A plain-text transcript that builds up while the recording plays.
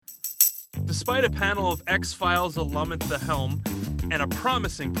Despite a panel of X-Files alum at the helm and a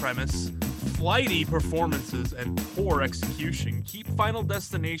promising premise, flighty performances and poor execution keep Final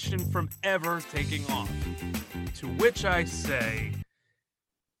Destination from ever taking off. To which I say,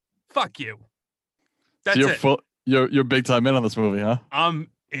 fuck you. That's so it. You're big time in on this movie, huh? I'm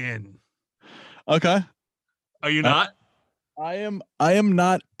in. Okay. Are you not? I am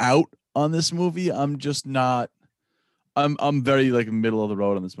not out on this movie. I'm just not. I'm very like middle of the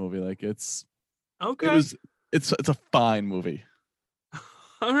road on this movie. Like it's okay. It's a fine movie.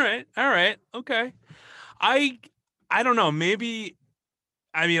 All right. Okay. I don't know. Maybe,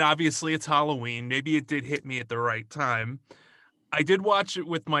 I mean, obviously it's Halloween. Maybe it did hit me at the right time. I did watch it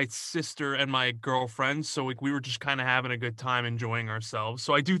with my sister and my girlfriend, so like we were just kind of having a good time, enjoying ourselves.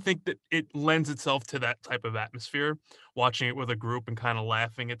 So I do think that it lends itself to that type of atmosphere, watching it with a group and kind of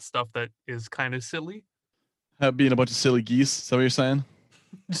laughing at stuff that is kind of silly. Being a bunch of silly geese. Is that what you're saying?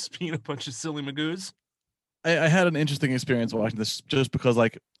 Just being a bunch of silly magoos. I had an interesting experience watching this just because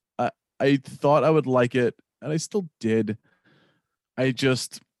like I thought I would like it, and I still did. I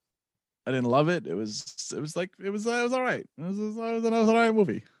didn't love it. It was all right. It was an all right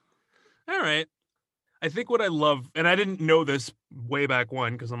movie. All right. I think what I love, and I didn't know this way back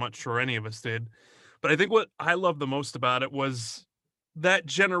when because I'm not sure any of us did, but I think what I love the most about it was that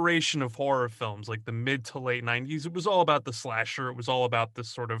generation of horror films, like the mid to late 90s. It was all about the slasher. It was all about this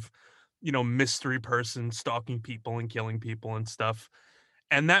sort of, mystery person stalking people and killing people and stuff.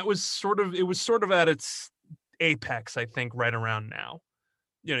 And that was sort of at its apex, I think, right around now.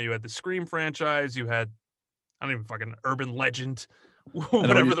 You had the Scream franchise, you had, I don't even fucking Urban Legend,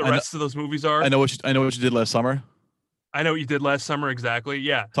 whatever the rest of those movies are. I know what you did last summer. I know what you did last summer, exactly.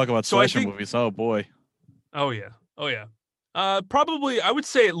 Yeah. Talk about slasher movies. Oh boy. Oh yeah. Probably, I would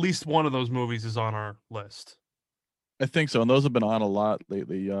say at least one of those movies is on our list. I think so, and those have been on a lot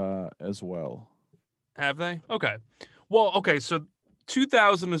lately, as well. Have they? Okay. Well, okay. So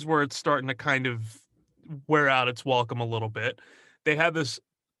 2000 is where it's starting to kind of wear out its welcome a little bit. They have this,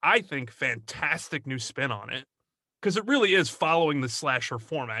 I think, fantastic new spin on it because it really is following the slasher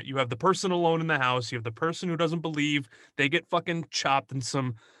format. You have the person alone in the house. You have the person who doesn't believe. They get fucking chopped in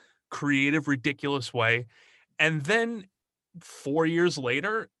some creative, ridiculous way. And then 4 years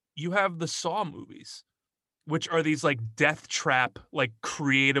later, you have the Saw movies, which are these like death trap, like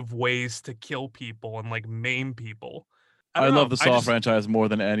creative ways to kill people and like maim people. I love the Saw franchise more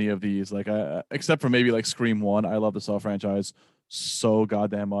than any of these. Like, except for maybe like Scream 1, I love the Saw franchise so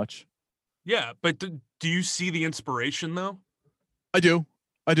goddamn much. Yeah, but do you see the inspiration though? I do,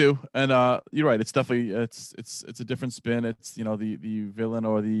 and you're right. It's definitely it's a different spin. It's the villain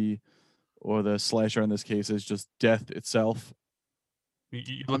or the slasher in this case is just death itself.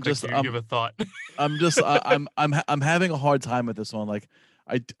 You look like you have a thought. I'm having a hard time with this one. Like,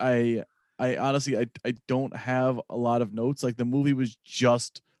 I honestly I don't have a lot of notes. Like, the movie was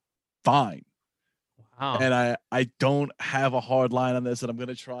just fine. Wow. And I don't have a hard line on this, and I'm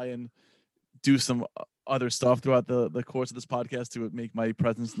gonna try and do some other stuff throughout the course of this podcast to make my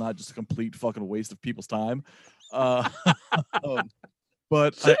presence not just a complete fucking waste of people's time.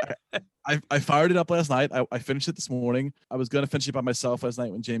 But I fired it up last night. I finished it this morning. I was going to finish it by myself last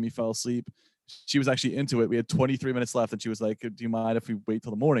night when Jamie fell asleep. She was actually into it. We had 23 minutes left, and she was like, "Do you mind if we wait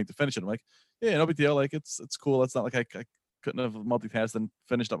till the morning to finish it?" I'm like, "Yeah, no big deal. Like, it's cool. It's not like I couldn't have multitasked and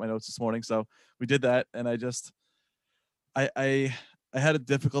finished up my notes this morning." So we did that, and I had a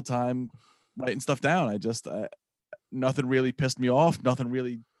difficult time writing stuff down. Nothing really pissed me off. Nothing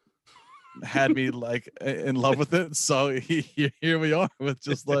really had me like in love with it. So here we are with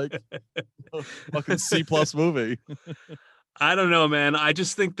just like a fucking C+ movie. I don't know, man. I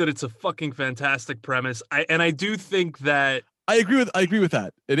just think that it's a fucking fantastic premise. I do think that I agree with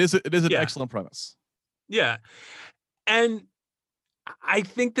that. It is an excellent premise. Yeah. And I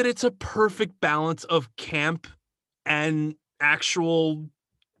think that it's a perfect balance of camp and actual,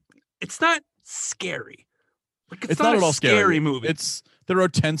 it's not scary. Like, it's not at all scary movie. There are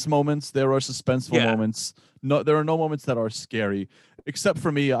tense moments. There are suspenseful moments. No, there are no moments that are scary, except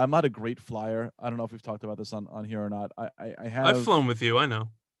for me. I'm not a great flyer. I don't know if we've talked about this on here or not. I've flown with you. I know.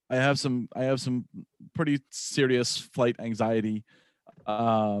 I have some pretty serious flight anxiety.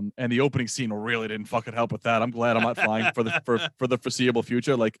 And the opening scene really didn't fucking help with that. I'm glad I'm not flying for the foreseeable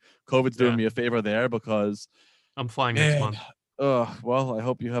future. Like, COVID's doing me a favor there, because I'm flying next month. Well, I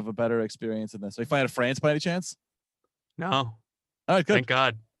hope you have a better experience in this. Are you flying to France by any chance? No. All right, good. Thank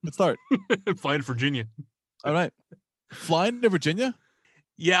God. Good start. I'm flying to Virginia. All right. Flying to Virginia?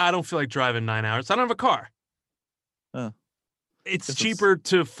 Yeah, I don't feel like driving 9 hours. I don't have a car. It's Guess cheaper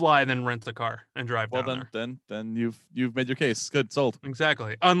to fly than rent a car and drive well, down there. then you've made your case. Good, sold.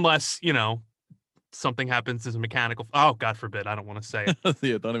 Exactly. Unless, something happens as a mechanical. Oh, God forbid. I don't want to say it.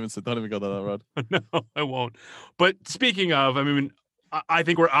 Yeah, don't even go down that road. No, I won't. But speaking of, I mean, I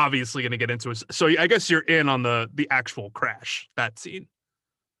think we're obviously going to get into it. So I guess you're in on the actual crash, that scene.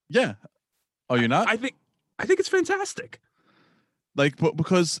 Yeah. Oh, you're not? I think it's fantastic. Like,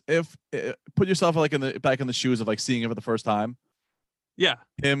 because if put yourself like back in the shoes of like seeing it for the first time. Yeah.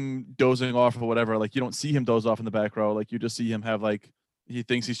 Him dozing off or whatever. Like, you don't see him doze off in the back row. Like, you just see him have like he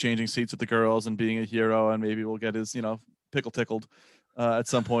thinks he's changing seats with the girls and being a hero, and maybe we'll get his pickle tickled at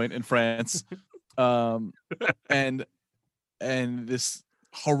some point in France. And this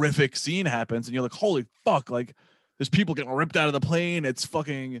horrific scene happens, and you're like, holy fuck! Like, there's people getting ripped out of the plane. It's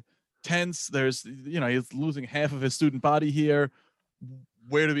fucking tense. There's he's losing half of his student body here.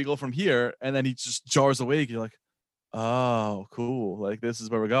 Where do we go from here? And then he just jars awake. You're like, oh, cool. Like, this is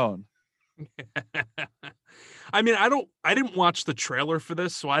where we're going. I mean, I didn't watch the trailer for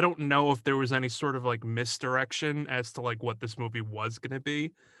this, so I don't know if there was any sort of like misdirection as to like what this movie was going to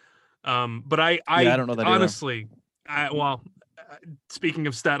be. But I don't know that honestly, speaking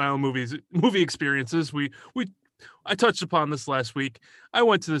of Staten Island movie experiences, I touched upon this last week. I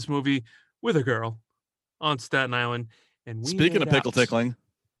went to this movie with a girl on Staten Island, and speaking of pickle tickling,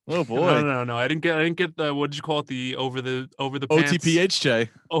 oh boy, no, I didn't get the, what did you call it, the over the pants? OTPHJ.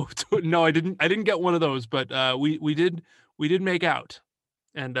 Oh no, I didn't get one of those, but we did make out,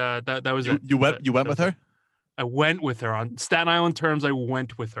 and that was it. You went with her? I went with her on Staten Island terms. I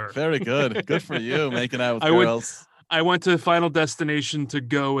went with her. Very good. Good for you, making out with girls. I went to Final Destination to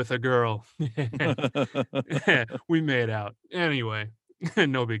go with a girl. We made out anyway.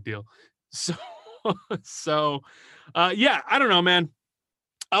 No big deal. So, yeah, I don't know, man.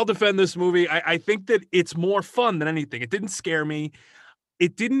 I'll defend this movie. I think that it's more fun than anything. It didn't scare me.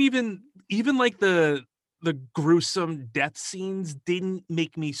 It didn't even like the gruesome death scenes didn't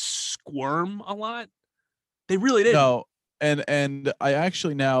make me squirm a lot. They really didn't. No, and I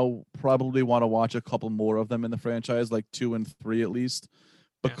actually now probably want to watch a couple more of them in the franchise, like 2 and 3 at least,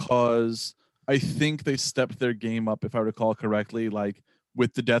 because I think they stepped their game up, if I recall correctly. Like,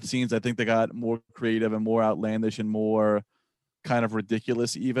 with the death scenes, I think they got more creative and more outlandish and more kind of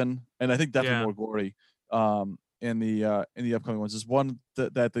ridiculous even, and I think definitely more gory in the upcoming ones. There's one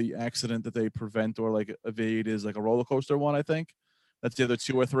that the accident that they prevent or like evade is like a roller coaster one. I think that's the other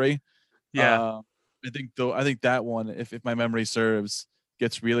 2 or 3. I think that one, if my memory serves,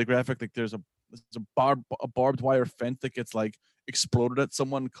 gets really graphic. Like, there's a barbed wire fence that gets like exploded at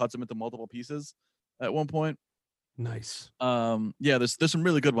someone, cuts them into multiple pieces at one point. Nice. Yeah, there's some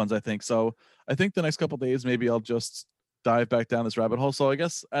really good ones, I think. So I think the next couple of days maybe I'll just dive back down this rabbit hole. So I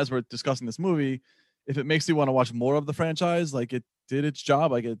guess as we're discussing this movie, if it makes you want to watch more of the franchise, like, it did its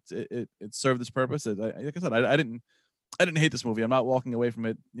job, like it served its purpose. Like I said, I didn't hate this movie. I'm not walking away from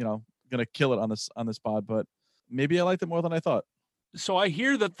it, gonna kill it on this pod, but maybe I liked it more than I thought. So I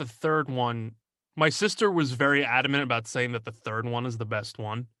hear that the third one, my sister was very adamant about saying that the third one is the best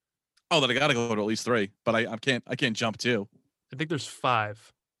one. Oh, that I gotta go to at least 3, but I can't jump 2. I think there's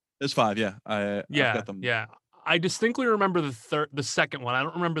 5. There's 5, yeah. I've got them. Yeah. I distinctly remember the second one. I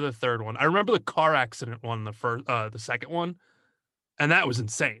don't remember the third one. I remember the car accident one, the second one, and that was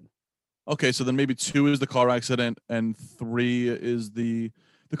insane. Okay, so then maybe 2 is the car accident, and 3 is the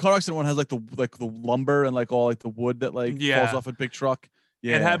car accident one has like the lumber and like all like the wood that like falls off a big truck.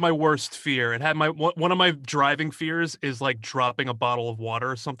 Yeah. It had my worst fear. It had one of my driving fears is like dropping a bottle of water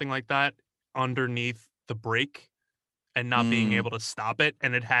or something like that underneath the brake and not being able to stop it,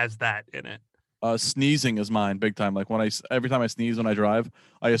 and it has that in it. Sneezing is mine big time. Like, every time I sneeze when I drive,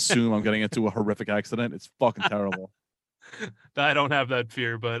 I assume I'm getting into a horrific accident. It's fucking terrible. I don't have that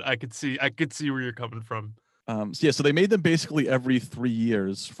fear, but I could see where you're coming from. So they made them basically every 3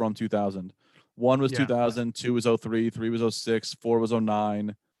 years from 2000. 1 was 2000, 2 was 03, 3 was 06, 4 was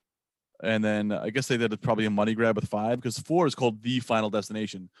 09. And then I guess they did probably a money grab with 5, because 4 is called The Final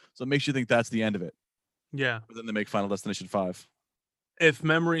Destination. So it makes you think that's the end of it. Yeah. But then they make Final Destination 5. If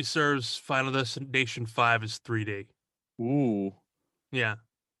memory serves, Final Destination 5 is 3D. Ooh. Yeah.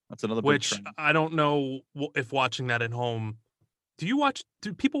 That's another big trend. I don't know if watching that at home. Do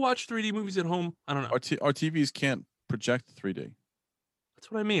people watch 3D movies at home? I don't know. Our TVs can't project 3D. That's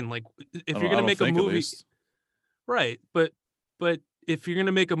what I mean. Like, if you're gonna make a movie, right? But if you're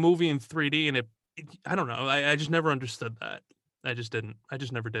gonna make a movie in 3D and I don't know. I just never understood that. I just didn't. I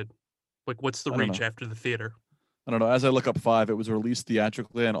just never did. Like, what's the reach after the theater? I don't know. As I look up 5, it was released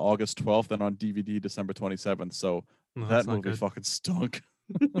theatrically on August 12th and on DVD December 27th. So that movie fucking stunk.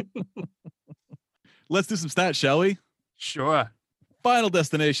 Let's do some stats, shall we? Sure. Final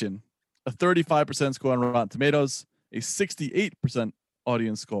Destination, a 35% score on Rotten Tomatoes, a 68%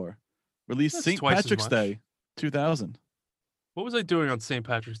 audience score. Released That's St. twice as Patrick's much. Day, 2000. What was I doing on St.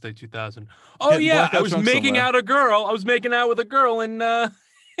 Patrick's Day 2000? Oh Getting yeah, I blackout was drunk making somewhere. out a girl. I was making out with a girl in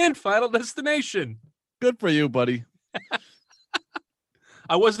in Final Destination. Good for you, buddy.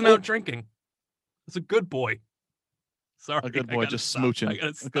 I wasn't Oh. out drinking. I was a good boy. Sorry, A good I boy gotta just stop. smooching. I gotta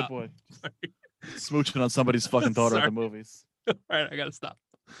A stop. good boy. Sorry. Smooching on somebody's fucking daughter at the movies. All right, I gotta stop.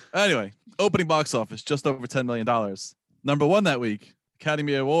 Anyway, opening box office, just over $10 million. Number one that week,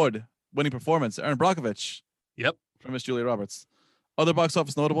 Academy Award winning performance, Aaron Brockovich. Yep. From Miss Julia Roberts. Other box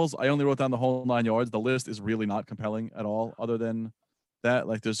office notables, I only wrote down the whole 9 yards. The list is really not compelling at all. Other than that,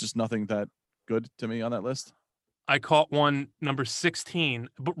 like there's just nothing that good to me on that list. I caught one number 16,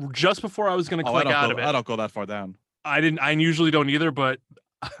 but just before I was going to click out of it. I don't go that far down. I usually don't either, but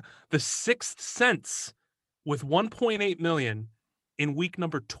The Sixth Sense with 1.8 million in week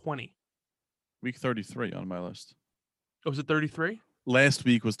number 20. Week 33 on my list. Oh, was it 33? Last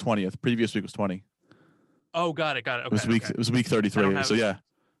week was 20th. Previous week was 20. Oh, got it. Okay, It was week 33. So yeah,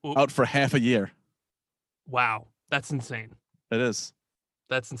 out for half a year. Wow, that's insane. It is.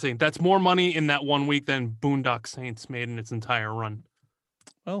 That's insane. That's more money in that 1 week than Boondock Saints made in its entire run.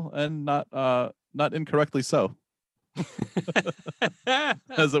 Well, and not incorrectly so.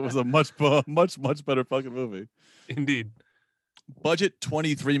 As it was a much better fucking movie. Indeed. Budget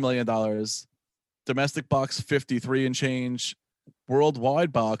 $23 million. Domestic box 53 and change.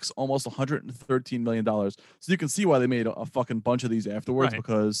 Worldwide box almost $113 million. So you can see why they made a fucking bunch of these afterwards,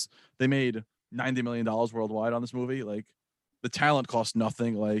 because they made $90 million worldwide on this movie. Like the talent cost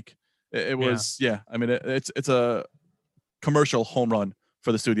nothing. Like it was, I mean, it's a commercial home run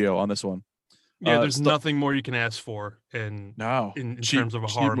for the studio on this one. Yeah, there's nothing more you can ask for in terms of a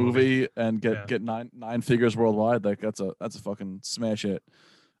horror movie and get nine figures worldwide. Like that's a fucking smash hit.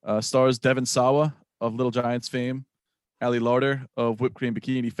 Stars Devon Sawa of Little Giants fame, Ali Larter of Whipped Cream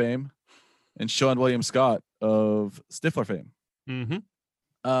Bikini fame, and Sean William Scott of Stifler fame.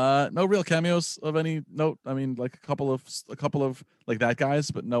 Mm-hmm. No real cameos of any note. I mean, like a couple of like that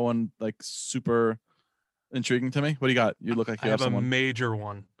guys, but no one like super intriguing to me. What do you got? You look like you have someone. A major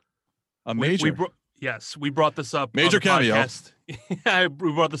one. A major. We brought this up. Major on the cameo. Podcast. Yeah,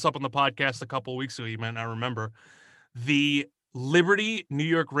 we brought this up on the podcast a couple of weeks ago. You might not remember. The Liberty New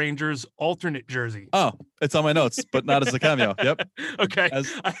York Rangers alternate jersey. Oh, it's on my notes, but not as a cameo. Yep. Okay.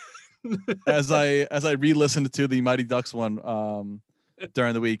 As I re-listened to the Mighty Ducks one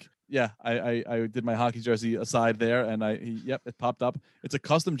during the week. Yeah, I did my hockey jersey aside there, and it popped up. It's a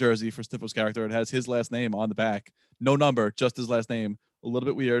custom jersey for Stifler's character. It has his last name on the back, no number, just his last name. A little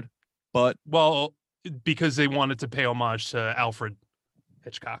bit weird, but because they wanted to pay homage to Alfred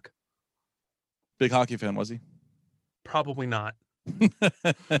Hitchcock. Big hockey fan, was he? Probably not.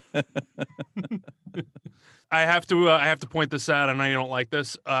 I have to point this out. I know you don't like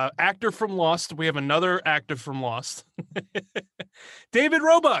this. Actor from Lost. We have another actor from Lost. David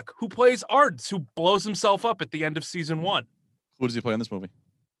Roebuck, who plays Ards, who blows himself up at the end of season 1. Who does he play in this movie?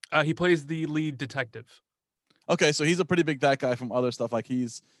 He plays the lead detective. Okay, so he's a pretty big that guy from other stuff. Like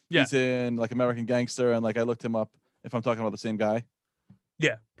he's in like American Gangster, and like I looked him up. If I'm talking about the same guy.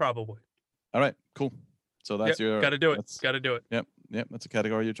 Yeah, probably. All right, cool. So that's your got to do it. Got to do it. Yep. That's a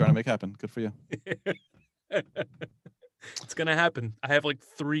category you're trying to make happen. Good for you. It's gonna happen. I have like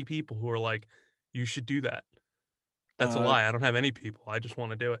 3 people who are like, "You should do that." That's a lie. I don't have any people. I just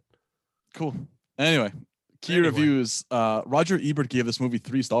want to do it. Cool. Anyway, reviews. Roger Ebert gave this movie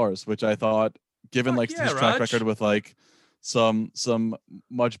 3 stars, which I thought, given his track record with like some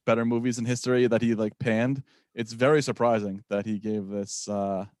much better movies in history that he like panned, it's very surprising that he gave this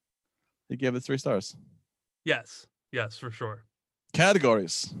 3 stars. Yes, for sure.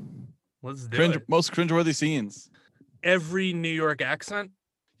 Categories. Let's do it. Most cringeworthy scenes. Every New York accent.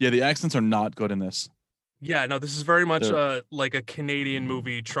 Yeah, the accents are not good in this. Yeah, no, this is very much like a Canadian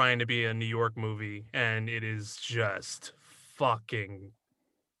movie trying to be a New York movie, and it is just fucking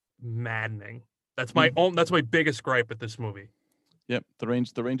maddening. That's my biggest gripe with this movie. Yep, the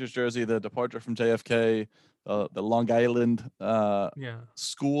Rangers jersey, the departure from JFK, the Long Island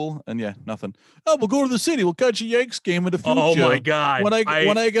school, and nothing. Oh, we'll go to the city. We'll catch a Yanks game in the future. Oh my god! When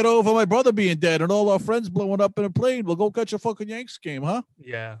I get over my brother being dead and all our friends blowing up in a plane, we'll go catch a fucking Yanks game, huh?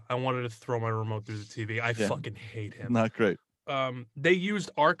 Yeah, I wanted to throw my remote through the TV. I fucking hate him. Not great. They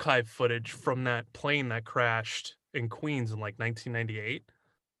used archive footage from that plane that crashed in Queens in like 1998.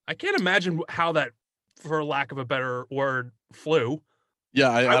 I can't imagine how that, for lack of a better word, flew. Yeah,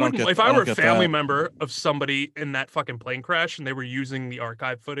 I don't get. If I were a family member of somebody in that fucking plane crash and they were using the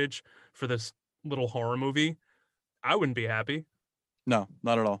archive footage for this little horror movie, I wouldn't be happy. No,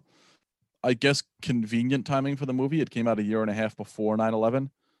 not at all. I guess convenient timing for the movie. It came out a year and a half before 9/11.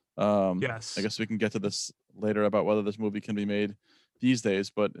 I Yes. guess we can get to this later about whether this movie can be made these days,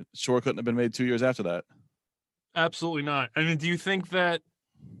 but it sure couldn't have been made 2 years after that. Absolutely not. I mean, do you think that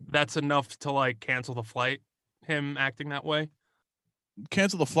that's enough to like cancel the flight? Him acting that way?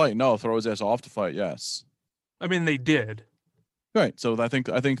 Cancel the flight. No, throw his ass off the flight. Yes. I mean, they did. Right. So I think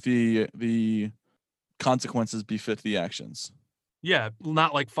the consequences befit the actions. Yeah,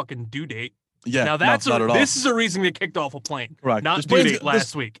 not like fucking due date. Yeah. Now that's not at all. this is a reason they kicked off a plane. Correct. Not This due plane's- date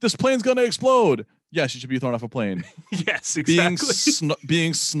last week. This plane's gonna explode. Yes, you should be thrown off a plane. Yes, Being exactly.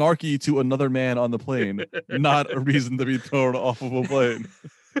 being snarky to another man on the plane, not a reason to be thrown off of a plane.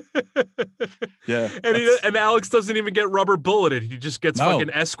 Yeah. And Alex doesn't even get rubber bulleted. He just gets No. fucking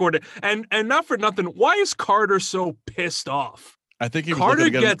escorted. And not for nothing. Why is Carter so pissed off? I think he was Carter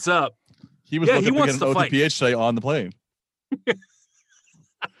looking to get gets up. he was yeah, looking he to wants get an to fight. OTPH today on the plane.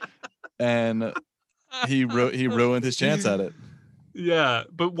 And he ruined his chance at it. Yeah,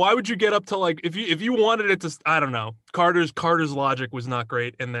 but why would you get up to like if you wanted it to? I don't know. Carter's logic was not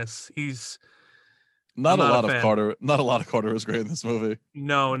great in this. He's Not I'm a not a lot of fan. Carter. Not a lot of Carter was great in this movie.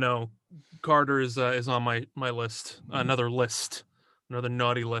 no. Carter is on my list. Another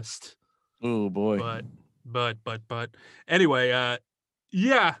naughty list. Oh boy. But anyway,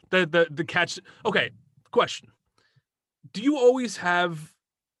 yeah, the catch. Okay, question. Do you always have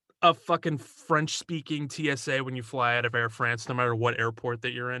a fucking French speaking TSA when you fly out of Air France, no matter what airport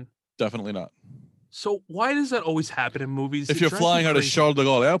that you're in? Definitely not. So why does that always happen in movies? If It you're drives me flying out of crazy. Charles de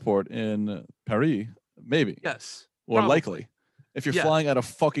Gaulle Airport in Paris, maybe. Yes. Or probably. likely. If you're Yeah. flying out of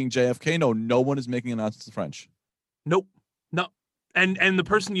fucking JFK, no one is making announcements in French. Nope. No. And the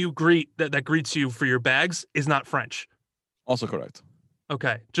person you greet that greets you for your bags is not French. Also correct.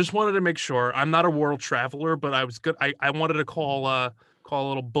 Okay. Just wanted to make sure. I'm not a world traveler, but I was good. I wanted to call a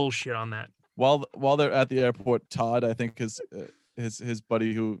little bullshit on that. While they're at the airport, Todd, I think his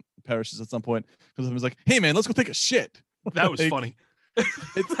buddy who perishes at some point, comes up and is like, "Hey man, let's go take a shit." That was Like, funny.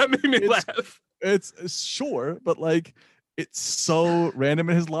 That made me it's- laugh. It's sure, but like it's so random,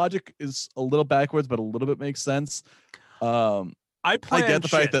 and his logic is a little backwards, but a little bit makes sense. I I plan get the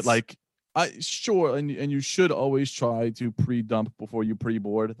fact that shits. like and you should always try to pre-dump before you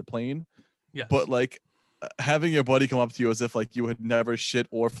pre-board the plane. Yes. But like having your buddy come up to you as if like you had never shit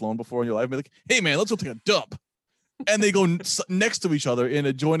or flown before in your life, and be like, "Hey man, let's go take a dump," and they go next to each other in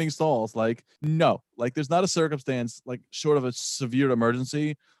adjoining stalls. Like no, like there's not a circumstance like short of a severe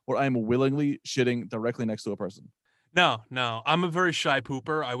emergency where I'm willingly shitting directly next to a person. No, I'm a very shy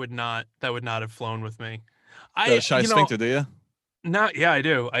pooper. That would not have flown with me. Got a shy you know, sphincter, do you? yeah, I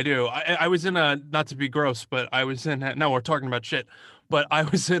do. I was in not to be gross, but I was in no, we're talking about shit. But I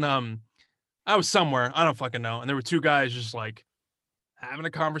was in I was somewhere, I don't fucking know, and there were two guys just like having a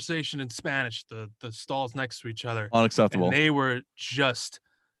conversation in Spanish, the stalls next to each other. Unacceptable. And they were just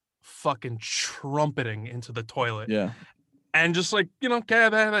fucking trumpeting into the toilet. Yeah. And just like,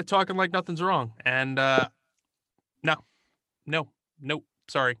 talking like nothing's wrong. And no,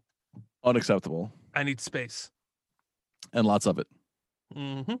 sorry. Unacceptable. I need space. And lots of it.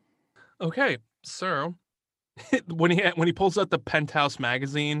 Mm-hmm. Okay, so when he pulls out the Penthouse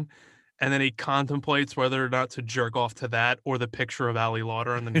magazine and then he contemplates whether or not to jerk off to that or the picture of Ali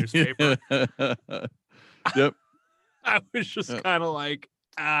Lauder in the newspaper, Yep. I was just kind of like,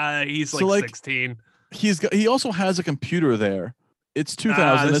 he's So, like like, 16. He also has a computer there. It's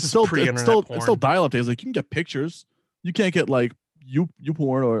 2000. this It's is still pre-internet porn. dial-up days. Like you can get pictures. You can't get like you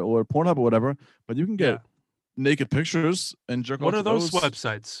porn or Pornhub or whatever, but you can get Yeah. naked pictures and jerk What off are to those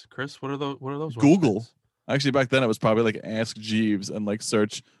websites, Chris? What are those? Google. Websites? Actually, back then it was probably like Ask Jeeves and like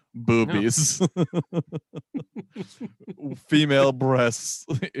search boobies, female breasts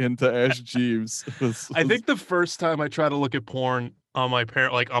into Ask Jeeves. I think the first time I tried to look at porn on my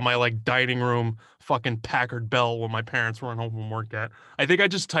dining room fucking Packard Bell when my parents weren't home from work yet, I think I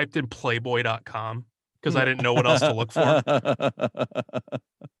just typed in playboy.com because I didn't know what else to look for.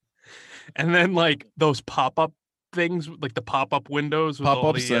 And then like those pop-up things, like the pop-up windows with all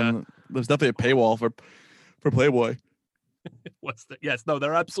Pop-ups the and there's definitely a paywall for Playboy. what's that? Yes, no,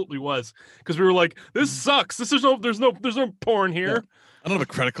 there absolutely was. Because we were like, this sucks. There's no porn here. I don't have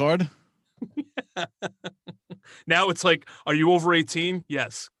a credit card. Now it's like, are you over 18?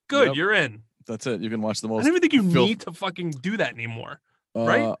 Yes. Good, Yep. you're in. That's it. You can watch the I most. don't even think you filth- need to fucking do that anymore.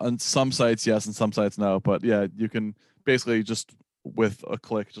 right? On some sites, yes, and some sites, no. But yeah, you can basically just with a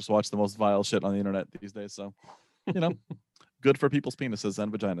click just watch the most vile shit on the internet these days. So, good for people's penises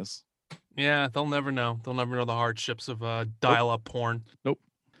and vaginas. Yeah, they'll never know. They'll never know the hardships of dial-up porn. Nope.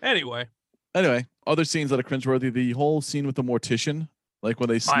 Anyway, Anyway, other scenes that are cringeworthy. The whole scene with the mortician, like when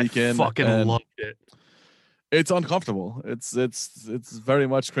they I sneak in, fucking and loved it. it's uncomfortable. It's very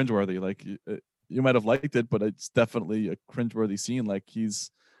much cringeworthy. Like you might have liked it, but it's definitely a cringeworthy scene. Like he's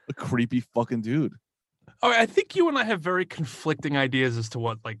a creepy fucking dude. All right, I think you and I have very conflicting ideas as to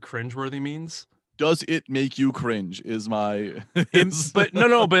what like cringeworthy means. Does it make you cringe? Is my But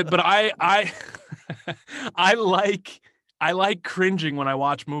no, but I I like cringing when I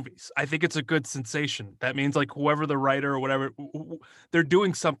watch movies. I think it's a good sensation. That means like whoever the writer or whatever, they're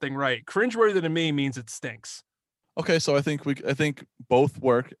doing something right. Cringeworthy to me means it stinks. Okay, so I think both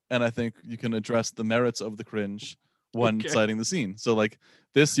work, and I think you can address the merits of the cringe when Okay. citing the scene. So like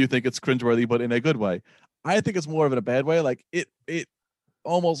this, you think it's cringeworthy, but in a good way. I think it's more of in a bad way. Like it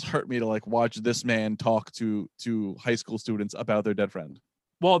almost hurt me to like watch this man talk to high school students about their dead friend.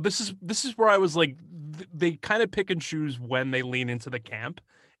 Well, this is where I was like, they kind of pick and choose when they lean into the camp,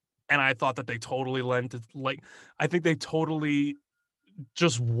 and I thought that they totally lent it. Like, I think they totally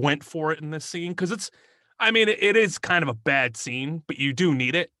just went for it in this scene because it's. I mean, it is kind of a bad scene, but you do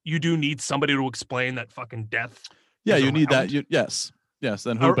need it. You do need somebody to explain that fucking death. Yeah, is you need that. around. Yes.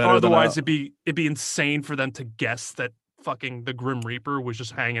 And who Or better than otherwise, it'd be insane for them to guess that fucking the Grim Reaper was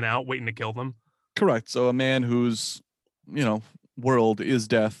just hanging out waiting to kill them. correct? So a man whose world is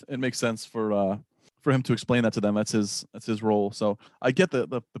death. It makes sense for him to explain that to them. That's his role. So I get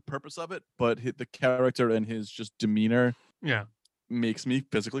the purpose of it, but the character and his just demeanor Yeah. makes me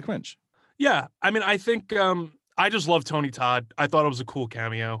physically cringe. Yeah, I mean, I think I just love Tony Todd. I thought it was a cool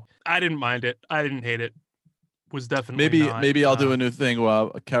cameo. I didn't mind it. I didn't hate it. Was definitely Maybe not, I'll do a new thing.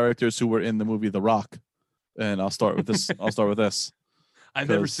 Characters who were in the movie The Rock, and I'll start with this. I'll start with this. I've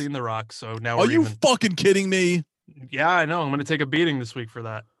never 'Cause- seen The Rock, so now Are we're you even. fucking kidding me, Yeah, I know. I'm gonna take a beating this week for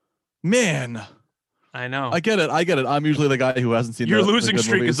that. man? I know. I get it. I'm usually the guy who hasn't seen. Your the losing good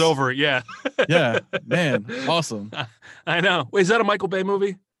streak movies. is over. Yeah. Yeah, man, awesome. I know. Wait, is that a Michael Bay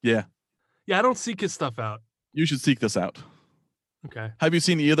movie? Yeah, Yeah, I don't seek his stuff out. you should seek this out. Okay. Have you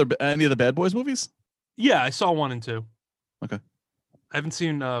seen any of the Bad Boys movies? Yeah, I saw 1 and 2. Okay. I haven't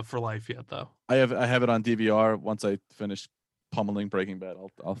seen For Life yet, though. I have it on DVR. Once I finish pummeling Breaking Bad,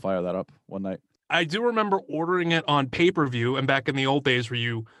 I'll fire that up one night. I do remember ordering it on pay-per-view, and back in the old days where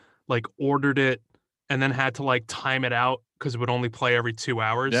you like ordered it and then had to like time it out because it would only play every 2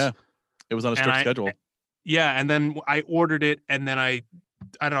 hours. Yeah, it was on a strict schedule. Yeah, and then I ordered it, and then I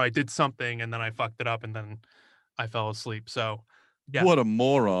don't know, I did something, and then I fucked it up, and then I fell asleep. So yeah. What a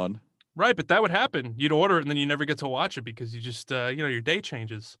moron! Right, but that would happen. You'd order it, and then you never get to watch it because you just your day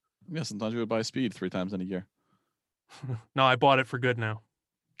changes. Yeah, sometimes you would buy Speed 3 times in a year. No, I bought it for good now.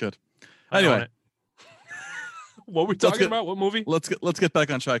 Good. I own Anyway. it. What were we talking about? What movie? Let's get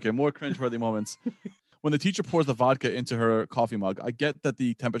back on track here. More cringeworthy moments. When the teacher pours the vodka into her coffee mug, I get that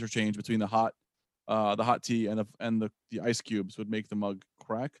the temperature change between the hot tea and the ice cubes would make the mug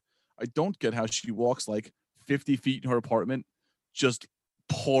crack. I don't get how she walks like 50 feet in her apartment, just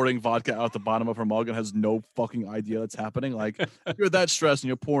pouring vodka out the bottom of her mug and has no fucking idea that's happening. Like, if you're that stressed and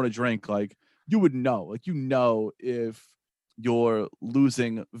you're pouring a drink, like you would know. Like, if you're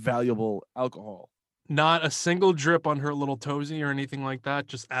losing valuable alcohol. Not a single drip on her little toesy or anything like that.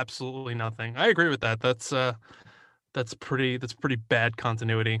 Just absolutely nothing. I agree with that. That's pretty bad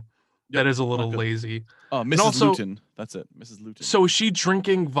continuity. That is a little not good. lazy. Mrs. also- Luton. That's it. Mrs. Luton. So is she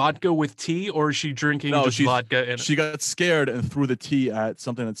drinking vodka with tea, or is she drinking No, just vodka? And she got scared and threw the tea at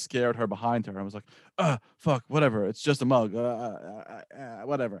something that scared her behind her. I was like, fuck, whatever. It's just a mug.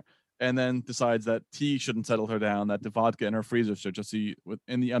 Whatever. And then decides that tea shouldn't settle her down, that the vodka in her freezer should just see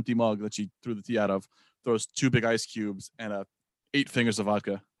in the empty mug that she threw the tea out of, throws 2 big ice cubes and 8 fingers of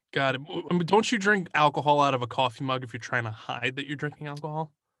vodka. God, I mean, don't you drink alcohol out of a coffee mug if you're trying to hide that you're drinking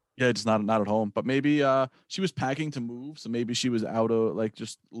alcohol? Yeah, just not at home. But maybe she was packing to move, so maybe she was out of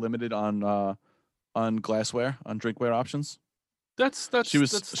just limited on glassware, on drinkware options. She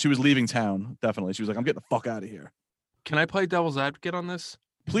was leaving town, definitely. She was like, I'm getting the fuck out of here. Can I play devil's advocate on this?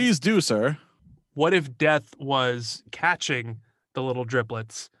 Please do, sir. What if Death was catching the little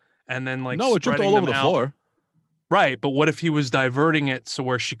driplets and then like No, it dripped spreading all over them the out? floor. Right, but what if he was diverting it so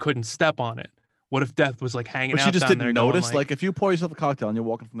where she couldn't step on it? What if Death was like hanging But out she just down there didn't going, notice. Like, if you pour yourself a cocktail and you're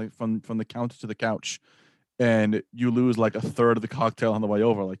walking from the counter to the couch, and you lose like a third of the cocktail on the way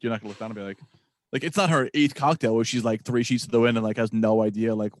over, like you're not gonna look down and be like it's not her 8th cocktail where she's like 3 sheets to the wind and like has no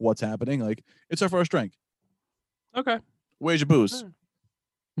idea like what's happening. Like, it's her first drink. okay. Where's your booze?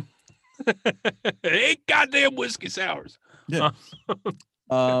 8 goddamn whiskey sours. Yeah.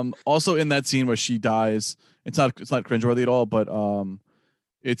 Also in that scene where she dies, it's not cringeworthy at all, but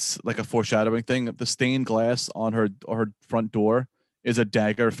it's like a foreshadowing thing. The stained glass on her front door is a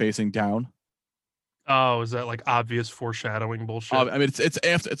dagger facing down. Oh, is that like obvious foreshadowing bullshit? I mean,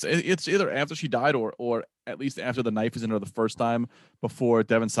 it's either after she died or at least after the knife is in her the first time before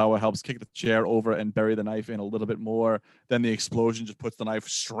Devon Sawa helps kick the chair over and bury the knife in a little bit more. Then the explosion just puts the knife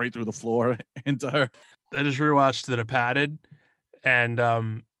straight through the floor into her. I just rewatched The Departed, and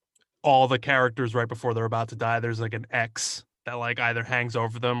all the characters right before they're about to die, there's like an X that like either hangs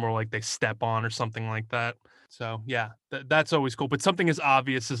over them or like they step on or something like that. So yeah, that's always cool. But something as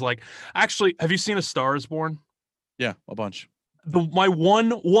obvious as like, actually, have you seen A Star Is Born? Yeah, a bunch. My one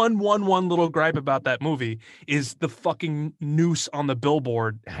little gripe about that movie is the fucking noose on the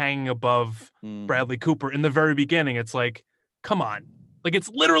billboard hanging above Bradley Cooper in the very beginning. It's like, come on, like it's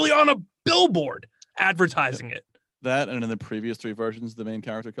literally on a billboard advertising it. That, and in the previous 3 versions, the main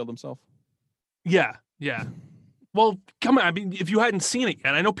character killed himself. Yeah. Well, come on. I mean, if you hadn't seen it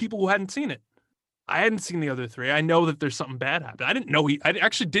yet, I know people who hadn't seen it. I hadn't seen the other 3. I know that there's something bad happened. I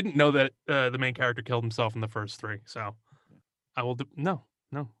actually didn't know that the main character killed himself in the first 3. So I will no.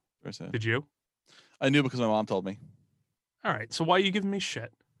 Did you? I knew because my mom told me. All right. So why are you giving me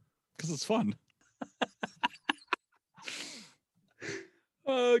shit? Because it's fun.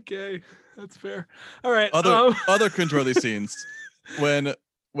 Okay, that's fair. All right. Other cringeworthy scenes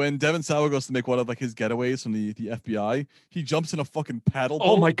when Devon Sawa goes to make one of like his getaways from the FBI, he jumps in a fucking paddle boat.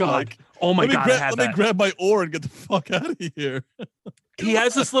 Oh my god! Like, Let me grab my oar and get the fuck out of here. He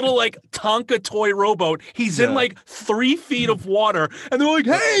has this little like Tonka toy rowboat. He's in like 3 feet of water, and they're like,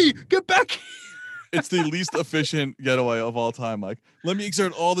 "Hey, get back here." It's the least efficient getaway of all time. Like, let me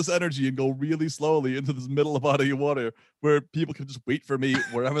exert all this energy and go really slowly into this middle of body of water where people can just wait for me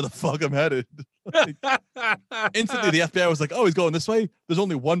wherever the fuck I'm headed. Like, instantly, the FBI was like, "Oh, he's going this way. There's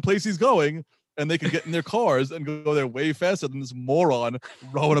only one place he's going," and they could get in their cars and go there way faster than this moron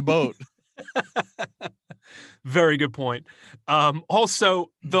rowing a boat. Very good point.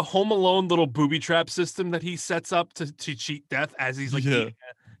 Also, the Home Alone little booby trap system that he sets up to cheat death as he's like eating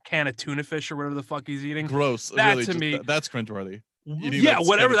a can of tuna fish or whatever the fuck he's eating. Gross. That really, to me, that's cringeworthy. Yeah,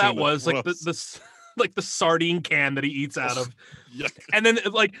 whatever that was, like the sardine can that he eats out of. Yuck. And then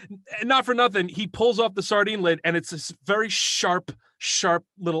like, not for nothing, he pulls off the sardine lid and it's this very sharp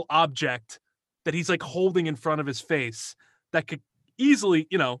little object that he's like holding in front of his face that could easily,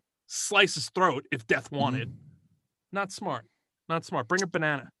 slice his throat if death wanted. Not smart. Bring a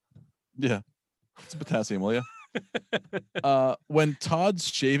banana. Yeah. It's potassium, will you? When Todd's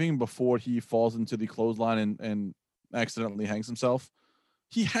shaving before he falls into the clothesline and accidentally hangs himself,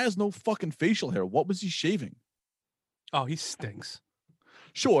 he has no fucking facial hair. What was he shaving? Oh, he stinks.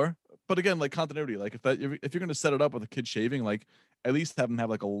 Sure, but again, like continuity. Like if you're gonna set it up with a kid shaving, like at least have him have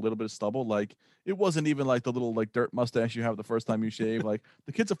like a little bit of stubble. Like it wasn't even like the little like dirt mustache you have the first time you shave. Like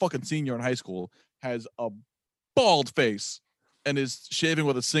the kid's a fucking senior in high school, has a bald face, and is shaving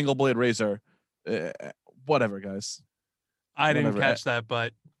with a single blade razor. Whatever, guys. I didn't catch that,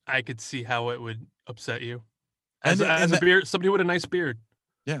 but I could see how it would upset you. As a beard, somebody with a nice beard.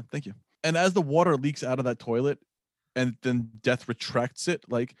 Yeah, thank you. And as the water leaks out of that toilet, and then Death retracts it,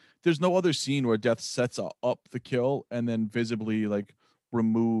 like there's no other scene where Death sets up the kill and then visibly like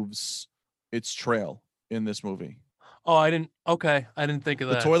removes its trail in this movie. Oh, I didn't think of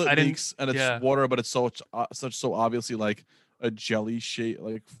that. The toilet leaks and it's water, but it's so obviously like a jelly shape,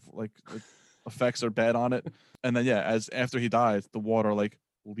 like effects are bad on it. And then as after he dies, the water like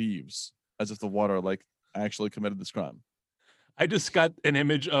leaves as if the water like actually committed this crime. I just got an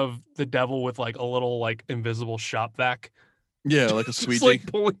image of the devil with like a little like invisible shop vac. Yeah, like a squeegee. Just like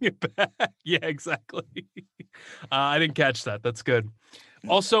pulling it back. Yeah, exactly. I didn't catch that. That's good.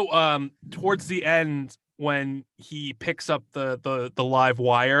 Also, towards the end, when he picks up the live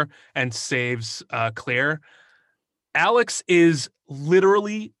wire and saves Claire, Alex is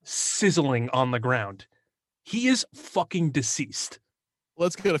literally sizzling on the ground. He is fucking deceased.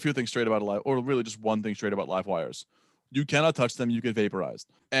 Let's get a few things straight about live, or really just one thing straight about live wires. You cannot touch them. You get vaporized.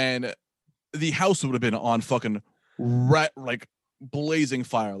 And the house would have been on fucking like blazing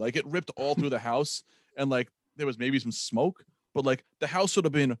fire. Like it ripped all through the house, and like there was maybe some smoke, but like the house would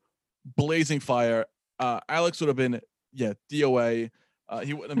have been blazing fire. Alex would have been DOA.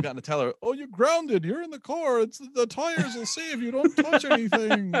 He wouldn't have gotten to tell her, "Oh, you're grounded. You're in the car. It's the tires will save you. Don't touch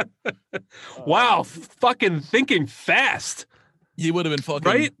anything." Wow, fucking thinking fast. He would have been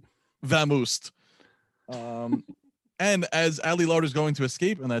fucking vamoosed. And as Ali Larter's going to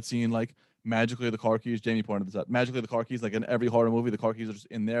escape in that scene, like magically the car keys, Jamie pointed this out. Magically the car keys, like in every horror movie, the car keys are just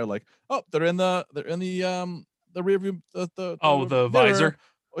in there. Like, oh, they're in the rear view. The visor.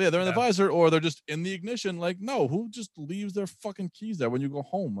 Oh yeah, they're in the visor, or they're just in the ignition. Like, no, who just leaves their fucking keys there when you go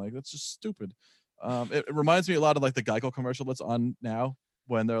home? Like, that's just stupid. It reminds me a lot of like the Geico commercial that's on now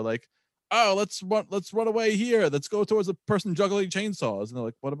when they're like, oh, let's run away here. Let's go towards the person juggling chainsaws. And they're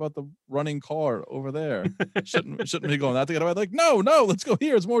like, what about the running car over there? Shouldn't we go that to get away? Like, no, let's go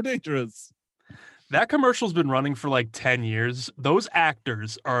here. It's more dangerous. That commercial's been running for like 10 years. Those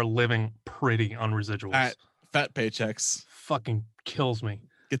actors are living pretty on residuals. Fat paychecks. Fucking kills me.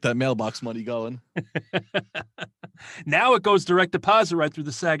 Get that mailbox money going. Now it goes direct deposit right through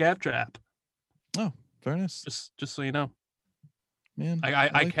the SAG-AFTRA app. Oh, very nice. Just so you know. Man,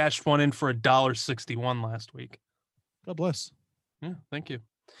 I cashed one in for $1.61 last week. God bless. Yeah, thank you.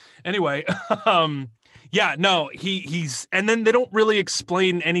 Anyway, yeah, no, he's, and then they don't really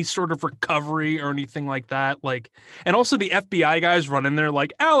explain any sort of recovery or anything like that. Like, and also the FBI guys run in there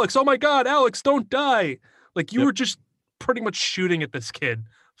like, Alex, oh my God, Alex, don't die. Like you were just pretty much shooting at this kid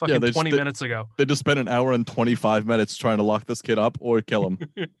fucking 20 minutes ago. They just spent an hour and 25 minutes trying to lock this kid up or kill him.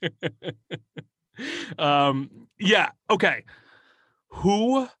 Yeah. Okay.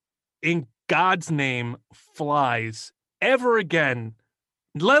 Who in God's name flies ever again,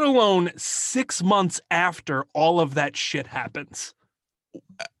 let alone 6 months after all of that shit happens?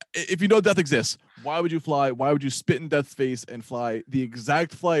 If you know death exists, why would you fly? Why would you spit in death's face and fly the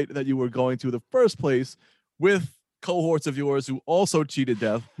exact flight that you were going to the first place with cohorts of yours who also cheated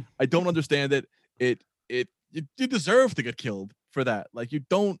death? I don't understand it. You deserve to get killed for that. Like, you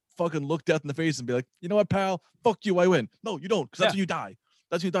don't fucking look death in the face and be like, you know what, pal? Fuck you, I win. No, you don't, because that's when you die.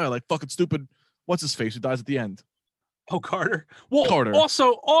 That's when you die. Like fucking stupid, what's his face who dies at the end? Oh, Carter. Well, Carter.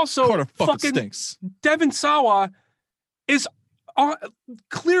 Also, Carter fucking stinks. Devin Sawa is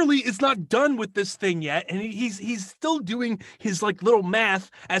clearly is not done with this thing yet, and he's still doing his like little math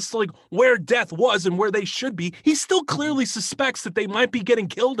as to like where death was and where they should be. He still clearly suspects that they might be getting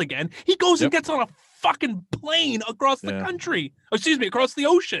killed again. He goes and gets on a fucking plane across the country. Excuse me, across the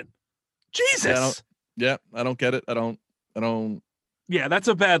ocean. Jesus. I don't get it. I don't. Yeah, that's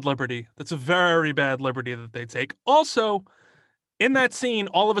a bad liberty. That's a very bad liberty that they take. Also, in that scene,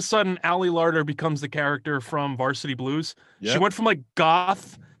 all of a sudden, Allie Larder becomes the character from Varsity Blues. Yep. She went from like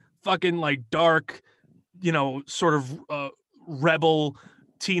goth, fucking like dark, you know, sort of rebel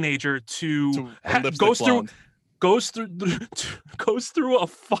teenager to goes through a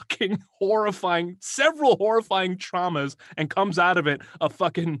fucking several horrifying traumas and comes out of it a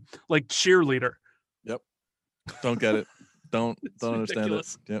fucking like cheerleader. Yep. Don't get it. Don't understand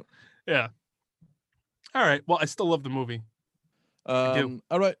ridiculous. It. Yep. Yeah. All right. Well, I still love the movie. All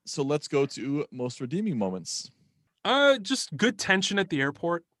right. So let's go to most redeeming moments. Just good tension at the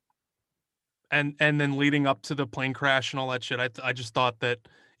airport, and then leading up to the plane crash and all that shit. I just thought that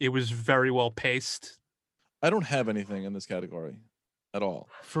it was very well paced. I don't have anything in this category at all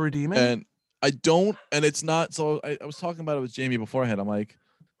for redeeming, and I don't. And it's not. So I was talking about it with Jamie beforehand. I'm like,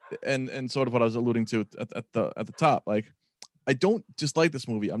 and sort of what I was alluding to at the top, like. I don't dislike this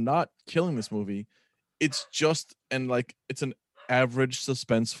movie. I'm not killing this movie. It's just, and like, it's an average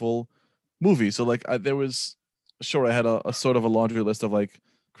suspenseful movie. So like, there was, sure, I had a sort of a laundry list of like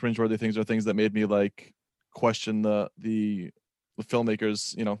cringeworthy things or things that made me like question the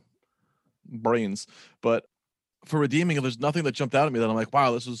filmmakers, you know, brains. But for redeeming, there's nothing that jumped out at me that I'm like,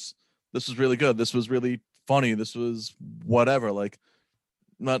 wow, this was really good. This was really funny. This was whatever. Like,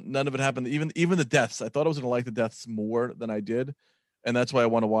 none of it happened. Even the deaths, I thought I was gonna like the deaths more than I did, and that's why I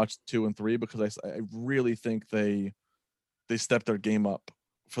want to watch 2 and 3, because I really think they stepped their game up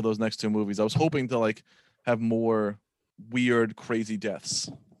for those next 2 movies. I was hoping to like have more weird, crazy deaths.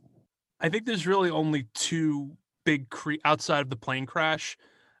 I think there's really only 2 big outside of the plane crash,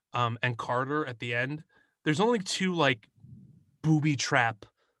 and Carter at the end. There's only 2 like booby trap,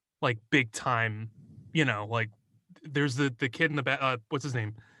 like big time, you know, like. There's the kid in the back. What's his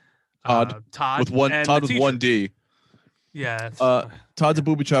name? Todd with one D. Yeah. Todd's a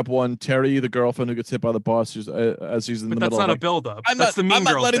booby trap one. Terry, the girlfriend who gets hit by the boss, as she's in the middle. That's not a build-up. That's the mean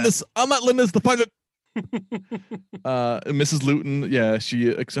girl. I'm not letting this define it. Mrs. Luton,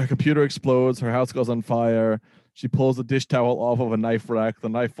 her computer explodes. Her house goes on fire. She pulls a dish towel off of a knife rack. The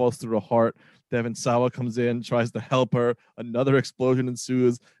knife falls through her heart. Devin Sawa comes in, tries to help her. Another explosion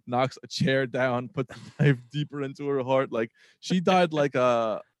ensues, knocks a chair down, puts the knife deeper into her heart. Like, she died like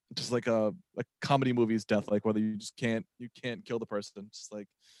a comedy movie's death, like whether you can't kill the person, just like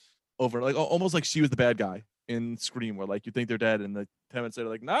over, like almost like she was the bad guy in Scream, where like you think they're dead and the 10 minutes later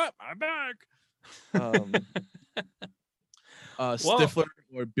like, nah, I'm back. Stifler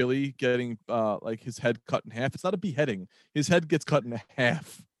or Billy getting like his head cut in half. It's not a beheading. His head gets cut in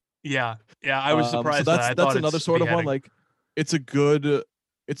half. Yeah, I was surprised. So that's another sort of one. Like, it's a good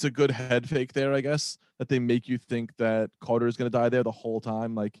head fake there, I guess, that they make you think that Carter is gonna die there the whole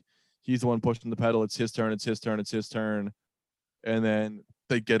time. Like, he's the one pushing the pedal. It's his turn. And then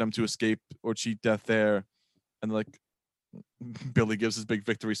they get him to escape or cheat death there, and like Billy gives his big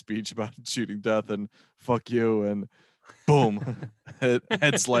victory speech about cheating death and fuck you, and boom,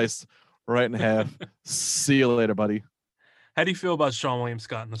 head sliced right in half. See you later, buddy. How do you feel about Sean William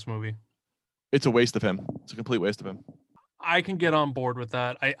Scott in this movie? It's a waste of him. It's a complete waste of him. I can get on board with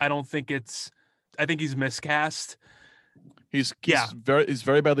that. I don't think I think he's miscast. He's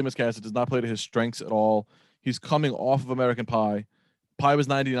very badly miscast. Does not play to his strengths at all. He's coming off of American Pie. Pie was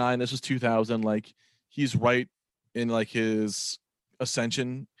 99. This was 2000. Like, he's right in like his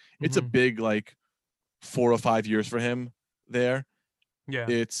ascension. It's a big like 4 or 5 years for him there. Yeah.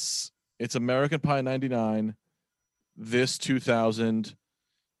 It's American Pie 99, this 2000,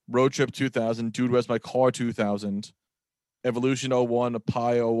 Road Trip 2000, Dude Where's My Car 2000, Evolution 01,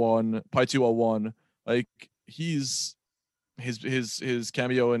 Pie 01, Pie 201. Like, he's his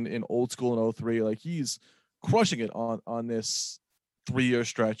cameo in Old School in 03. Like, he's crushing it on this 3-year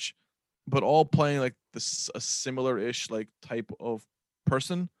stretch, but all playing like this a similar-ish like type of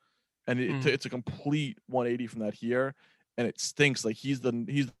person, and it's a complete 180 from that here, and it stinks. Like, he's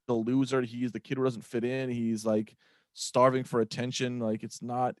the loser. He's the kid who doesn't fit in. He's like starving for attention. Like, it's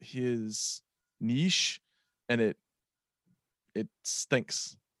not his niche, and it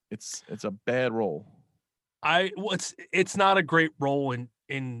stinks. It's a bad role. It's not a great role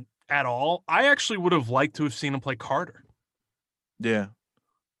in at all. I actually would have liked to have seen him play Carter. Yeah,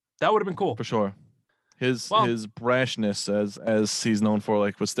 that would have been cool for sure. His brashness, as he's known for,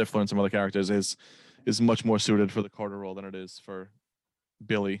 like with Stifler and some other characters, is much more suited for the Carter role than it is for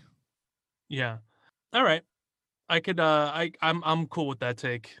Billy. Yeah. All right. I could I'm cool with that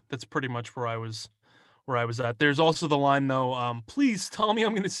take. That's pretty much where I was at. There's also the line though, please tell me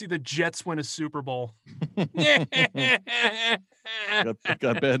I'm going to see the Jets win a Super Bowl.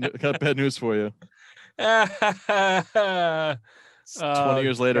 got bad news for you. 20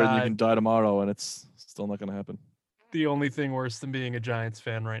 years later, and you can die tomorrow, and it's still not going to happen. The only thing worse than being a Giants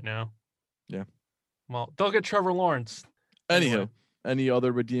fan right now. Yeah. Well, they'll get Trevor Lawrence. Anywho, any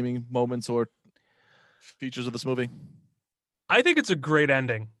other redeeming moments or features of this movie? I think it's a great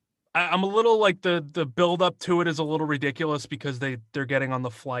ending. I'm a little like the build up to it is a little ridiculous because they're getting on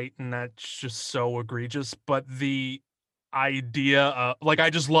the flight, and that's just so egregious. But the idea, like, I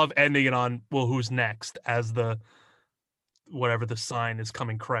just love ending it on, well, who's next, as the whatever the sign is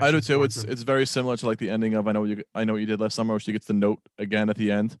coming crashing. I do too. It's very similar to like the ending of I Know What You Did Last Summer, where she gets the note again at the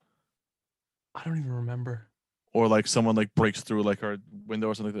end. I don't even remember. Or like someone like breaks through like her window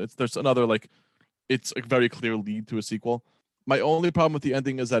or something. There's another like, it's a very clear lead to a sequel. My only problem with the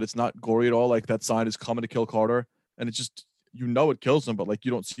ending is that it's not gory at all. Like, that sign is coming to kill Carter, and it's just, it kills him, but like,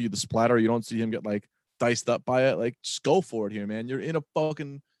 you don't see the splatter. You don't see him get like diced up by it. Like, just go for it here, man. You're in a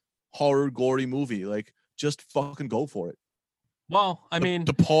fucking horror gory movie. Like, just fucking go for it. Well, I mean,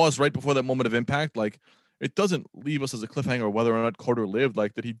 the pause right before that moment of impact, like, it doesn't leave us as a cliffhanger whether or not Carter lived.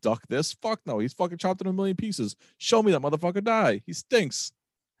 Like, did he duck this? Fuck no. He's fucking chopped in a million pieces. Show me that motherfucker die. He stinks.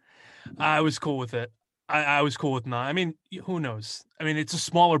 I was cool with it. I was cool with not. I mean, who knows? I mean, it's a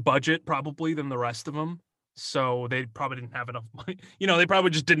smaller budget probably than the rest of them, so they probably didn't have enough money. They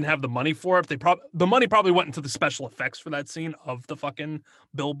probably just didn't have the money for it. The money probably went into the special effects for that scene of the fucking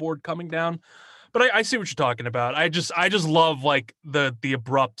billboard coming down. But I see what you're talking about. I just love like the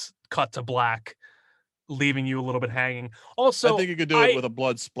abrupt cut to black, leaving you a little bit hanging. Also, I think you could do it with a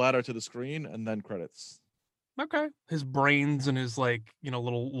blood splatter to the screen and then credits. Okay. His brains and his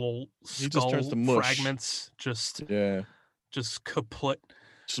little skull just to fragments just kaput.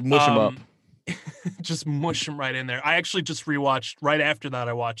 Just mush him up. Just mush him right in there. I actually just rewatched right after that.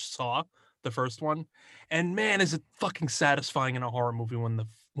 I watched Saw, the first one, and man, is it fucking satisfying in a horror movie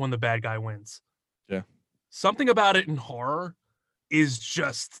when the bad guy wins. Yeah. Something about it in horror is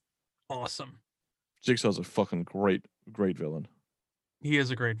just awesome. Jigsaw's a fucking great villain. He is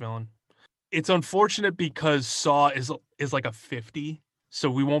a great villain. It's unfortunate because Saw is like a 50, so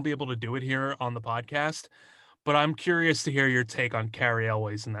we won't be able to do it here on the podcast. But I'm curious to hear your take on Cary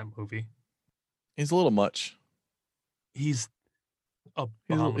Elwes in that movie. He's a little much. He's a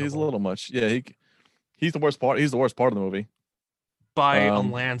little much. Yeah, he's the worst part. He's the worst part of the movie by a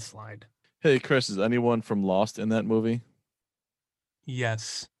landslide. Hey, Chris, is anyone from Lost in that movie?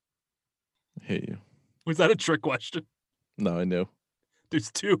 Yes. I hate you. Was that a trick question? No, I knew. There's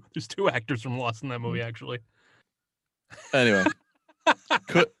two actors from Lost in that movie, actually. Anyway,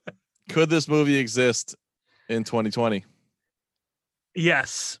 could this movie exist in 2020?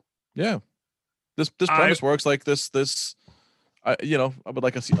 Yes. Yeah. This premise works. Like this. I would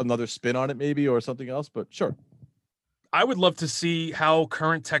like to see another spin on it, maybe, or something else. But sure. I would love to see how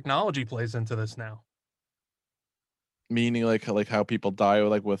current technology plays into this now. Meaning like how people die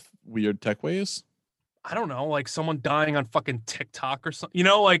like with weird tech ways. I don't know, like someone dying on fucking TikTok or something. You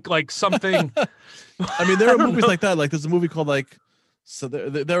know, like something. I mean, there I are don't movies know. like that. Like there's a movie called like, so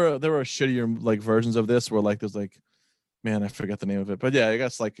there are shittier like versions of this where like there's like, man, I forget the name of it, but yeah, I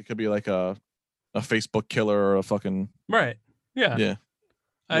guess like it could be like a Facebook killer or a fucking Right. Yeah. yeah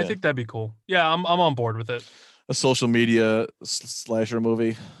I yeah think that'd be cool. Yeah, I'm on board with it. a social media slasher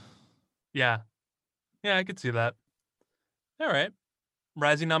movie. Yeah. Yeah, I could see that. All right.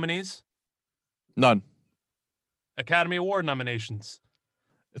 Razzie nominees, None. Academy Award nominations.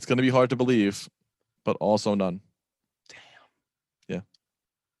 It's gonna be hard to believe, but also none. Damn. Yeah.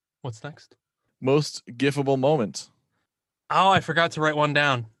 What's next? Most gifable moment. Oh, I forgot to write one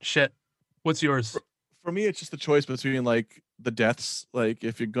down. Shit. What's yours? For me, it's just the choice between like the deaths. Like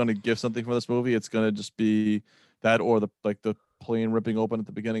if you're gonna give something for this movie, it's gonna just be that or the plane ripping open at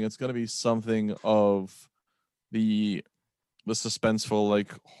the beginning. It's gonna be something of the suspenseful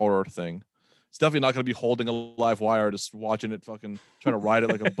like horror thing. It's definitely not gonna be holding a live wire, just watching it fucking trying to ride it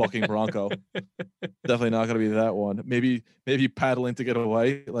like a bucking bronco. Definitely not gonna be that one. Maybe paddling to get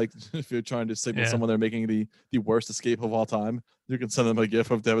away. Like if you're trying to signal Yeah. someone they're making the worst escape of all time, you can send them a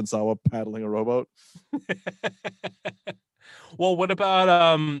gif of Devon Sawa paddling a rowboat. Well, what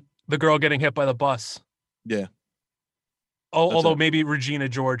about the girl getting hit by the bus? Yeah. Oh, That's although it. maybe Regina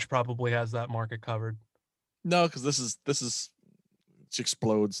George probably has that market covered. No, because this is she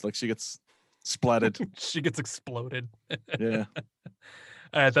explodes, like she gets splatted. She gets exploded. Yeah,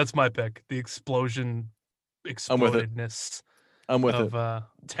 All right, that's my pick. The explosion, I'm with it. explodedness I'm with it. of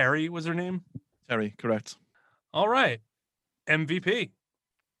Terry was her name. Terry, correct. All right, MVP.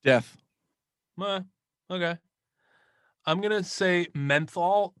 Death. Okay. I'm gonna say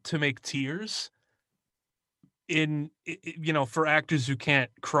menthol to make tears for actors who can't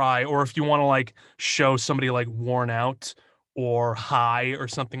cry, or if you want to like show somebody like worn out or high or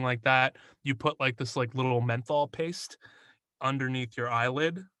something like that, you put like this like little menthol paste underneath your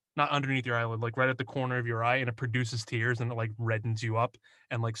eyelid, not underneath your eyelid, like right at the corner of your eye, and it produces tears and it like reddens you up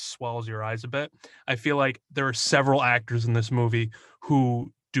and like swells your eyes a bit. I feel like there are several actors in this movie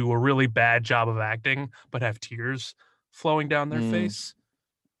who do a really bad job of acting but have tears flowing down their face.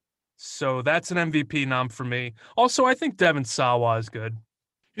 So that's an MVP nom for me. Also, I think Devon Sawa is good.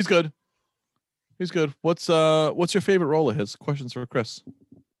 He's good. He's good. What's your favorite role of his? Questions for Chris.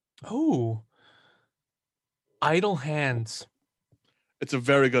 Oh, Idle Hands. It's a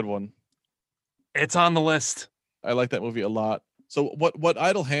very good one. It's on the list. I like that movie a lot. So what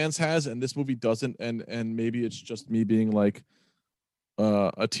Idle Hands has and this movie doesn't, and maybe it's just me being like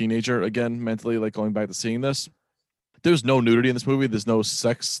a teenager again, mentally like going back to seeing this. There's no nudity in this movie. There's no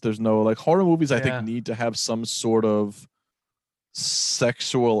sex. There's no like horror movies. I think Yeah. need to have some sort of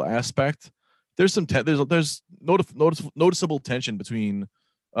sexual aspect. There's some there's noticeable tension between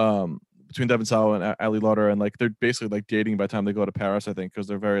Devon Sawa and Ali Lauder, and like they're basically like dating by the time they go to Paris. I think because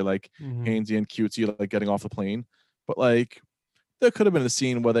they're very like Mhm. handsy and cutesy, like getting off the plane. But like there could have been a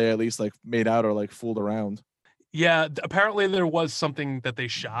scene where they at least like made out or like fooled around. Yeah, apparently there was something that they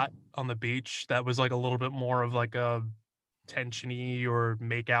shot on the beach that was like a little bit more of like a tensiony or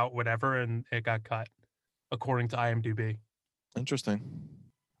make out whatever, and it got cut, according to IMDb. Interesting.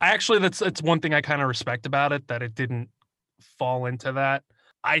 That's one thing I kind of respect about it, that it didn't fall into that.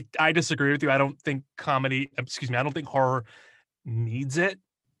 I disagree with you. I don't think I don't think horror needs it.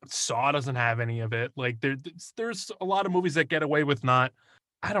 Saw doesn't have any of it. Like there's a lot of movies that get away with not.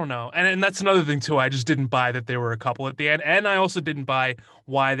 I don't know. And that's another thing too. I just didn't buy that they were a couple at the end. And I also didn't buy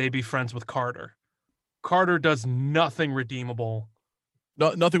why they'd be friends with Carter. Carter does nothing redeemable.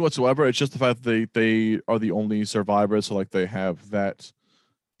 No, nothing whatsoever. It's just the fact that they are the only survivors, so like they have that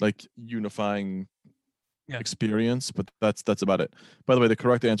like unifying experience. But that's about it. By the way, the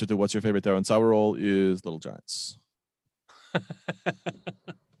correct answer to what's your favorite Devon Sawa role is Little Giants.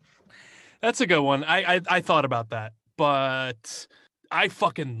 That's a good one. I thought about that, but I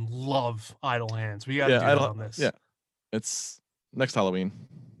fucking love Idle Hands. We got to do that on this. Yeah, it's next Halloween.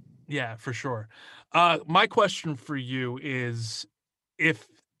 Yeah, for sure. My question for you is, if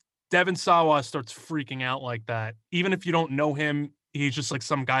Devon Sawa starts freaking out like that, even if you don't know him, he's just like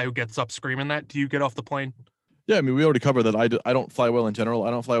some guy who gets up screaming that, do you get off the plane? Yeah, I mean, we already covered that. I don't fly well in general.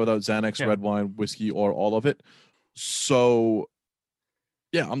 I don't fly without Xanax, red wine, whiskey, or all of it. So,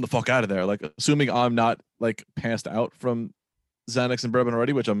 yeah, I'm the fuck out of there. Like, assuming I'm not like passed out from Xanax and bourbon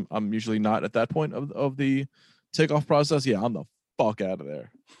already, which I'm usually not at that point of the takeoff process. Yeah, I'm the fuck out of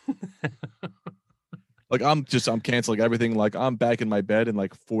there. Like, I'm canceling everything. Like, I'm back in my bed in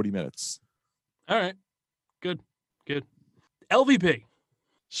like 40 minutes. All right, good. LVP.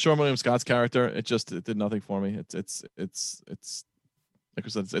 Sean William Scott's character, it did nothing for me. It's like I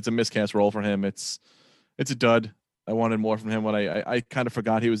said, it's a miscast role for him. It's a dud. I wanted more from him when I kind of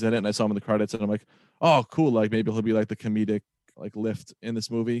forgot he was in it, and I saw him in the credits, and I'm like, oh, cool. Like maybe he'll be like the comedic like lift in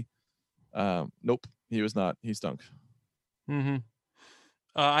this movie. Nope, he was not. He stunk. Mm-hmm.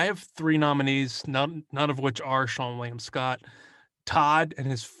 I have 3 nominees, none of which are Sean William Scott. Todd and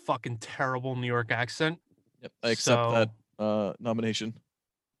his fucking terrible New York accent. Yep, I accept that nomination.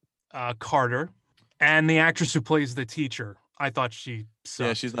 Carter, and the actress who plays the teacher. I thought she sucked.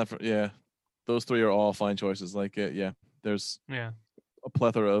 Yeah, she's not. Those 3 are all fine choices. Like, there's a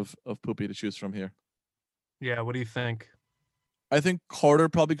plethora of poopy to choose from here. Yeah, what do you think? I think Carter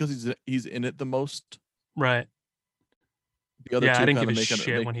probably because he's in it the most. Right. The other two I didn't kind give of a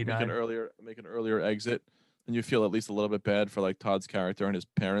shit when he died. Make an earlier exit, and you feel at least a little bit bad for like Todd's character and his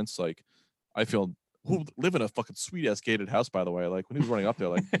parents. Like, I feel who live in a fucking sweet ass gated house, by the way. Like when he was running up there,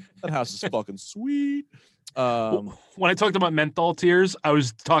 like that house is fucking sweet. When I talked about menthol tears, I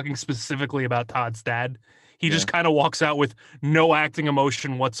was talking specifically about Todd's dad. He just kind of walks out with no acting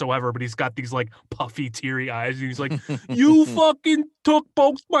emotion whatsoever, but he's got these like puffy, teary eyes. And he's like, "You fucking took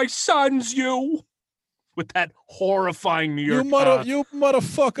both my sons, you." With that horrifying New York. You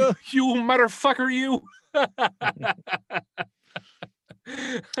motherfucker. You motherfucker, you.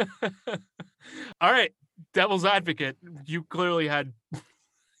 All right, Devil's Advocate. You clearly have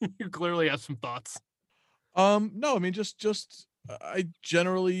some thoughts. No, I mean just I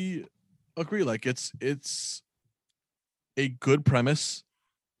generally agree. Like it's a good premise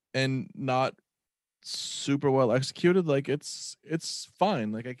and not super well executed. Like it's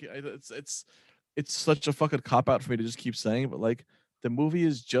fine. Like it's such a fucking cop out for me to just keep saying, but like the movie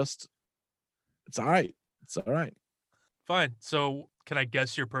is just it's all right. It's all right. Fine. So can I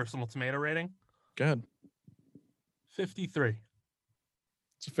guess your personal tomato rating? Go ahead. 53.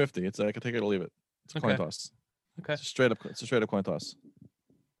 It's a 50. I can take it or leave it. It's a coin toss. Okay. It's a straight up coin toss.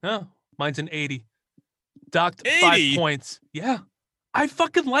 No, mine's an 80. Docked 80? 5 points. Yeah. I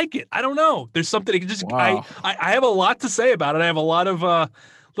fucking like it. I don't know. There's something that just Wow. I have a lot to say about it. I have a lot of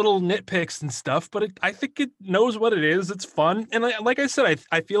little nitpicks and stuff, but I think it knows what it is. It's fun. And like I said,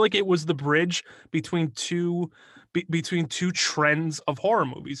 I feel like it was the bridge between two trends of horror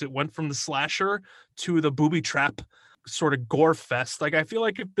movies. It went from the slasher to the booby trap sort of gore fest. Like I feel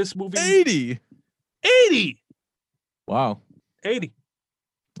like if this movie 80. Wow. 80.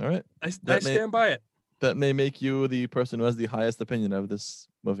 All right. I stand by it. That may make you the person who has the highest opinion of this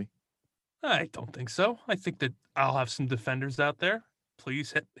movie. I don't think so. I think that I'll have some defenders out there.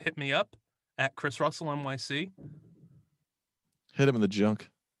 Please hit me up at Chris Russell NYC. Hit him in the junk.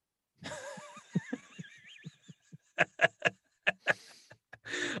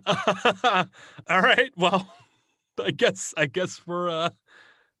 All right. Well, I guess we're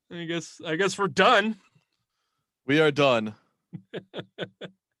done. We are done.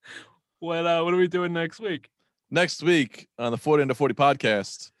 What are we doing next week? Next week on the 40 Under 40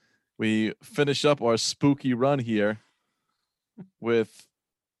 podcast, we finish up our spooky run here with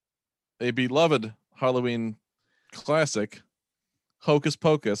a beloved Halloween classic, Hocus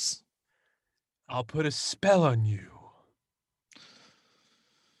Pocus. I'll put a spell on you.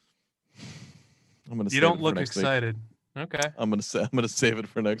 You don't look excited. Okay. I'm gonna save it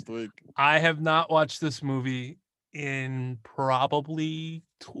for next week. I have not watched this movie in probably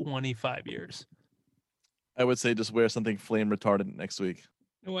 25 years. I would say just wear something flame retardant next week.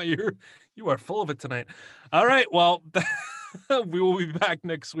 Well, you are full of it tonight. All right. Well, we will be back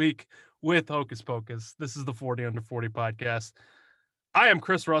next week with Hocus Pocus. This is the 40 Under 40 podcast. I am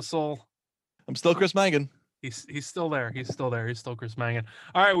Chris Russell. I'm still Chris Mangan. He's still there. He's still Chris Mangan.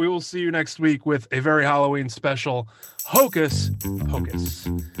 All right. We will see you next week with a very Halloween special, Hocus Pocus.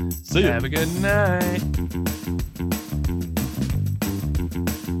 See you. Have a good night.